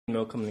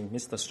Welcoming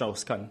Mr.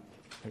 Strauss-Kahn.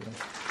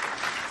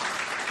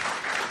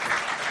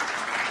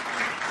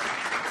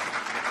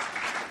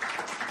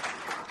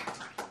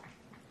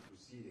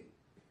 Proceeding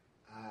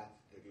at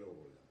the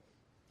global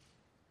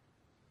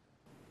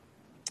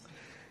level.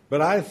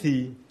 But I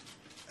see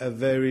a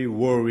very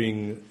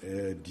worrying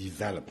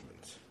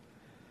development,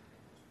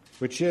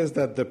 which is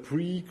that the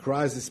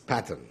pre-crisis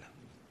pattern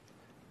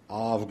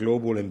of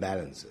global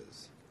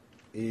imbalances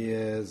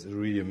is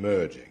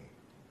re-emerging.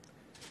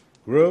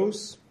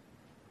 Growth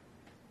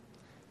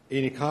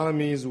in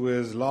economies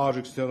with large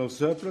external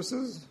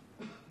surpluses,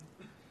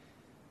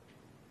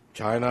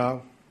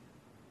 China,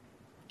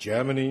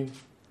 Germany,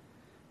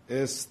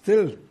 is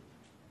still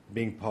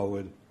being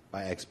powered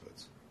by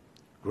exports.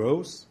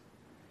 Growth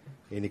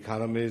in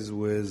economies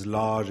with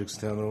large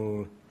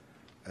external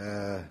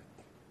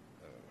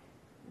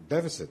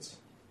deficits,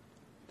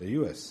 the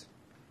U.S.,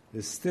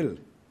 is still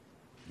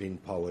being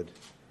powered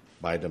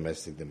by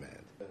domestic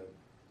demand.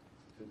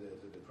 To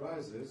the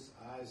crisis,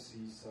 I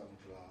see some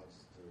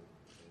clouds in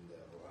the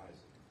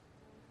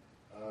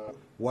horizon.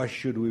 Why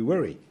should we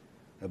worry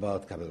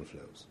about capital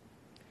flows?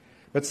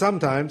 But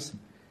sometimes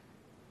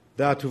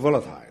they are too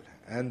volatile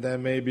and they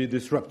may be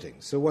disrupting.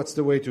 So what's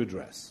the way to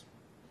address?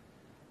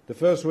 The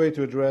first way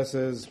to address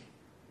is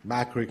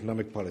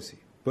macroeconomic policy.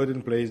 Put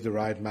in place the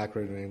right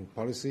macroeconomic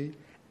policy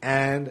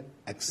and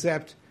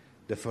accept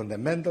the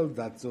fundamental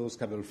that those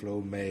capital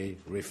flow may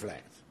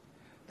reflect.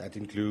 That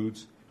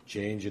includes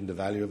change in the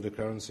value of the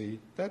currency.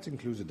 That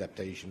includes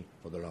adaptation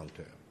for the long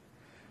term.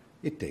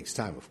 It takes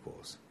time, of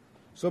course.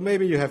 So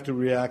maybe you have to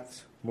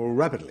react more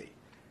rapidly.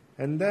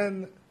 And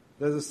then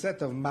there's a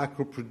set of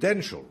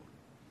macroprudential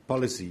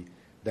policy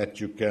that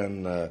you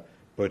can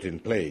put in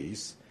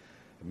place,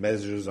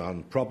 measures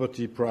on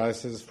property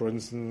prices, for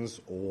instance,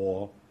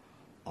 or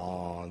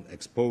on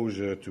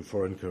exposure to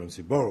foreign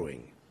currency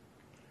borrowing.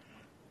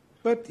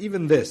 But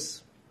even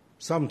this,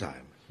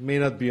 sometime, may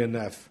not be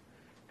enough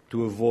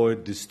to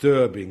avoid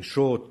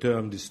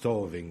short-term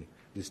disturbing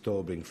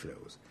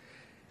flows.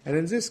 And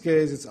in this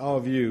case, it's our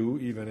view,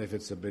 even if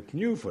it's a bit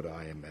new for the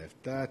IMF,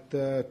 that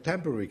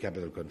temporary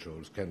capital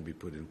controls can be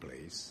put in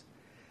place,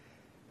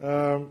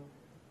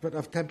 but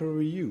of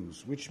temporary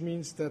use, which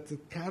means that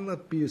it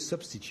cannot be a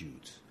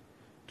substitute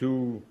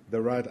to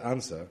the right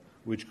answer,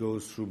 which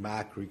goes through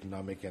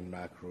macroeconomic and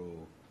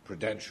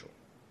macroprudential.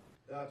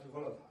 They are too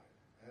volatile,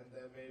 and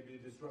they may be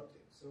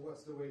disruptive. So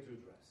what's the way to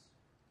address?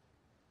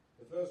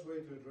 The first way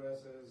to address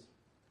is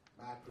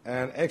macro.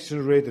 And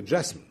exchange rate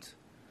adjustment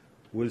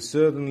will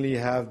certainly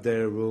have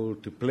their role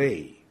to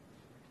play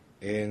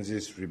in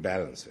this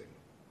rebalancing.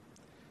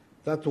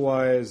 That's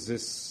why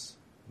this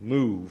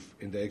move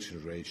in the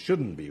exchange rate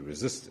shouldn't be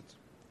resisted.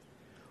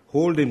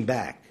 Holding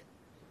back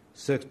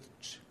such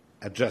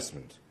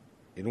adjustment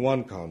in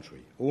one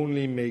country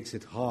only makes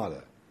it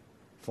harder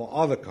for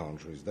other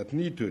countries that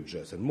need to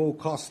adjust and more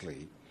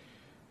costly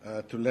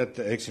to let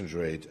the exchange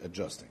rate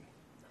adjusting.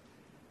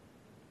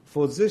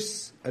 For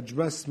this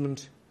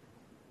adjustment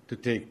to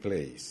take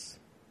place,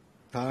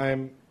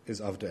 time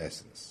is of the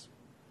essence.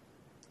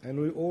 And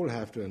we all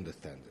have to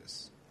understand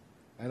this.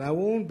 And I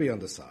won't be on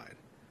the side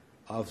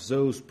of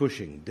those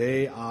pushing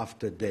day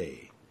after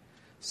day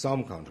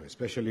some country,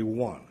 especially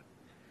one,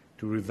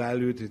 to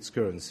revalue its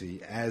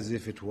currency as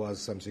if it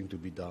was something to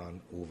be done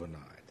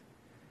overnight.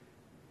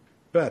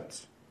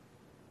 But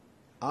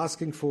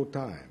asking for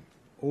time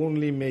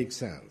only makes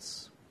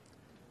sense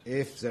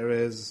if there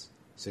is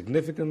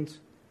significant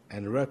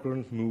and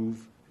recurrent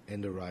move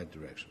in the right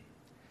direction.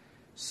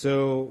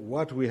 So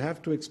what we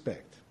have to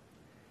expect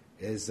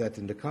is that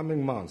in the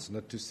coming months,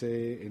 not to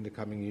say in the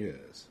coming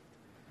years,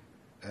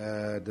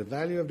 the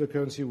value of the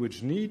currency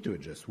which need to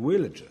adjust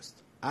will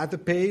adjust at a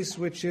pace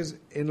which is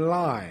in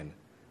line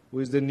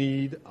with the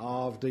need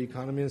of the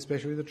economy,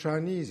 especially the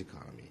Chinese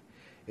economy.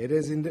 It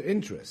is in the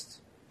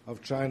interest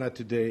of China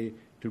today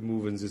to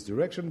move in this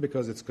direction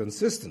because it's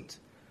consistent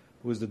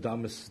with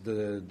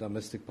the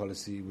domestic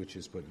policy which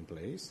is put in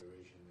place.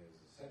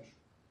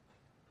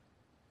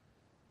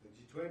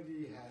 The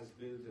G20 has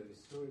built a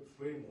historic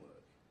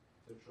framework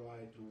to try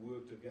to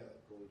work together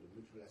called the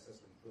Mutual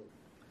Assessment Program.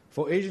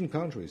 For Asian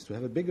countries to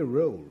have a bigger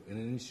role in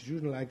an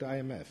institution like the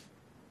IMF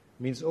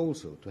means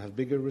also to have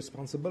bigger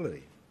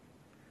responsibility.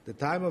 The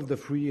time of the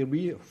free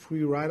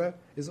rider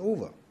is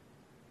over.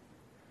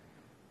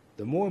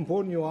 The more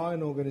important you are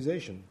in an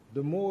organization,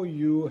 the more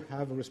you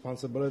have a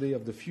responsibility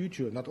of the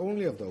future, not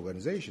only of the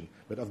organization,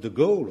 but of the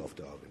goal of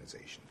the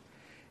organization.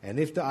 And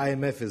if the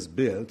IMF is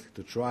built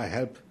to try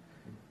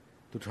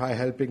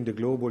helping the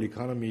global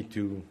economy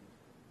to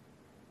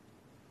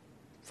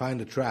find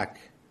the track,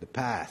 the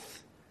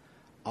path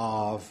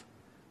of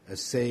a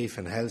safe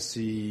and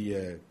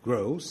healthy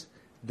growth,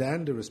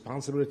 then the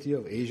responsibility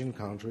of Asian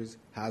countries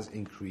has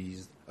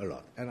increased a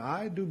lot. And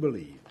I do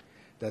believe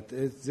that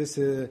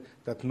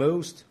that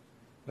most,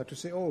 not to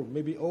say all,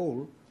 maybe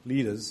all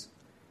leaders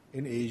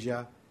in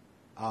Asia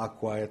are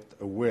quite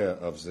aware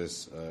of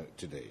this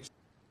today.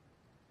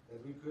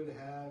 That we could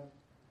have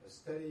a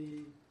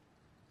steady,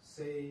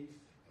 safe,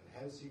 and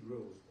healthy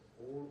growth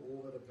all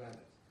over the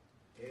planet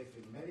if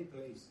in many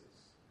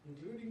places,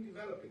 including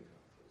developing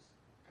countries,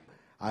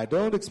 I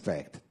don't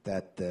expect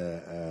that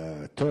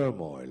the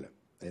turmoil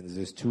in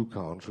these two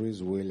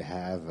countries will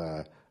have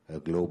a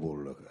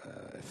global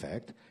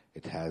effect.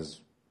 It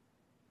has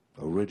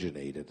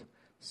originated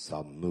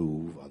some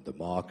move on the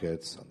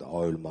markets, on the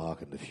oil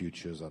market, the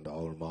futures on the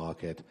oil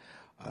market,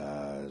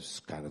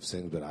 kind of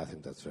things, but I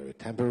think that's very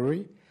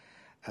temporary.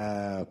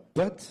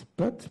 But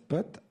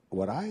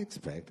what I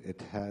expect,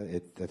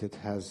 that it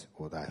has,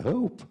 what I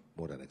hope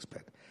more than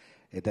expect,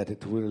 is that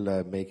it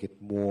will make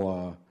it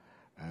more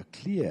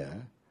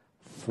clear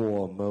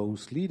for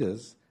most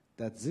leaders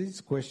that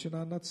these questions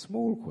are not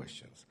small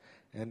questions,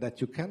 and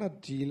that you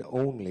cannot deal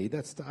only,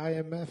 that's the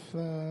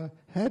IMF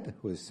head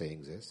who is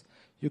saying this,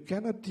 you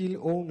cannot deal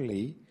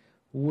only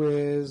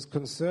with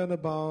concern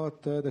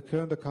about the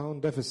current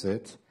account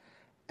deficit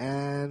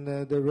and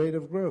the rate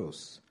of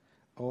growth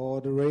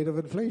or the rate of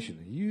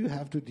inflation. You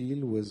have to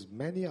deal with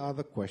many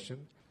other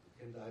questions.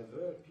 It can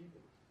divert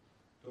people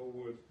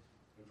toward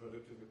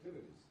productive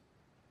activities.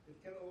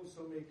 It can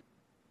also make...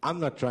 I'm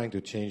not trying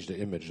to change the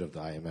image of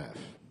the IMF.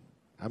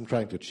 I'm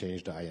trying to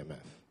change the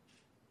IMF.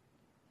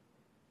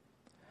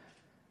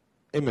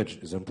 Image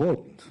is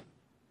important,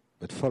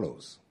 but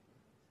follows.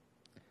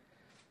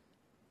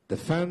 The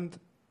fund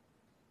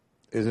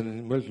is a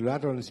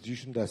multilateral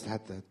institution that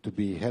had to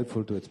be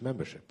helpful to its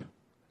membership.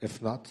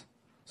 If not,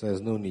 there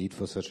is no need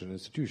for such an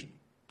institution.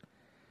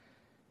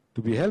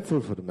 To be helpful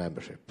for the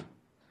membership,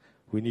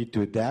 we need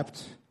to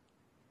adapt,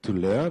 to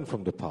learn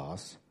from the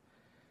past,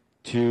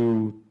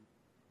 to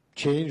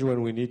change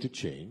when we need to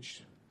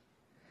change,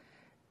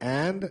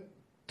 and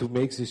to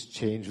make this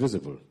change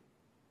visible.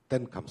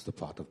 Then comes the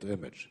part of the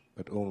image,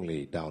 but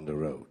only down the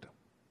road.